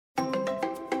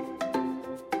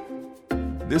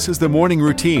This is the Morning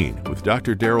Routine with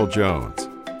Dr. Darrell Jones.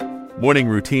 Morning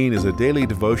Routine is a daily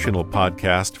devotional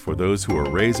podcast for those who are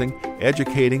raising,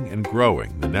 educating, and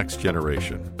growing the next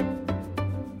generation.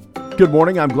 Good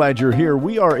morning. I'm glad you're here.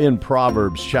 We are in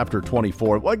Proverbs chapter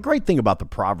 24. Well, a great thing about the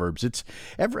Proverbs, it's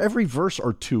every verse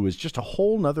or two is just a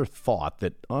whole nother thought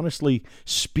that honestly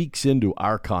speaks into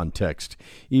our context,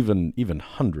 even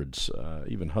hundreds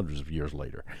of years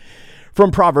later.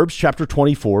 From Proverbs chapter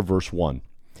 24, verse 1.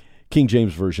 King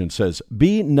James Version says,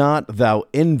 "Be not thou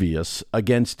envious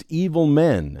against evil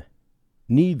men,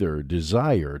 neither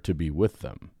desire to be with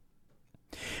them."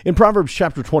 In Proverbs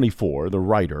chapter 24, the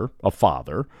writer, a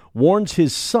father, warns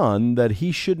his son that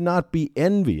he should not be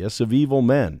envious of evil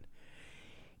men.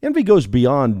 Envy goes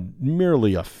beyond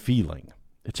merely a feeling.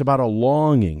 It's about a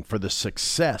longing for the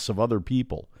success of other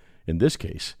people, in this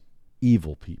case,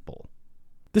 evil people.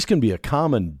 This can be a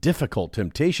common, difficult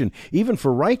temptation, even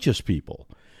for righteous people.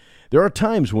 There are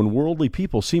times when worldly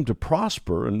people seem to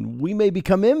prosper, and we may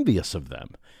become envious of them.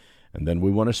 And then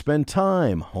we want to spend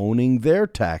time honing their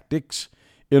tactics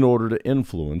in order to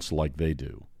influence like they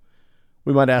do.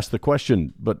 We might ask the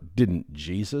question, but didn't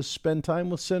Jesus spend time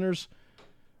with sinners?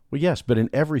 Well, yes, but in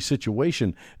every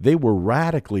situation, they were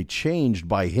radically changed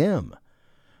by him.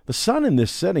 The son in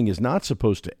this setting is not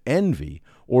supposed to envy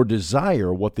or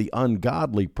desire what the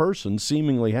ungodly person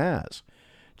seemingly has.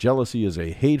 Jealousy is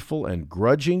a hateful and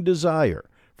grudging desire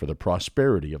for the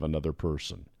prosperity of another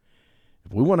person.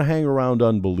 If we want to hang around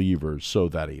unbelievers so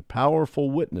that a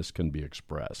powerful witness can be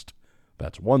expressed,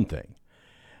 that's one thing.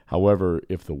 However,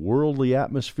 if the worldly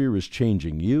atmosphere is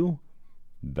changing you,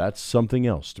 that's something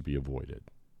else to be avoided.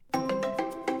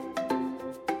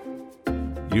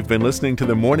 You've been listening to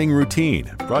the Morning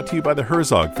Routine, brought to you by the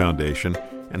Herzog Foundation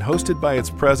and hosted by its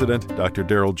president, Dr.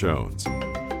 Darrell Jones.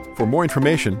 For more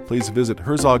information, please visit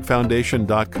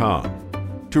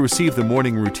herzogfoundation.com. To receive the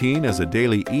Morning Routine as a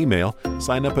daily email,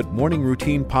 sign up at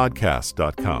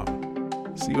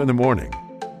morningroutinepodcast.com. See you in the morning.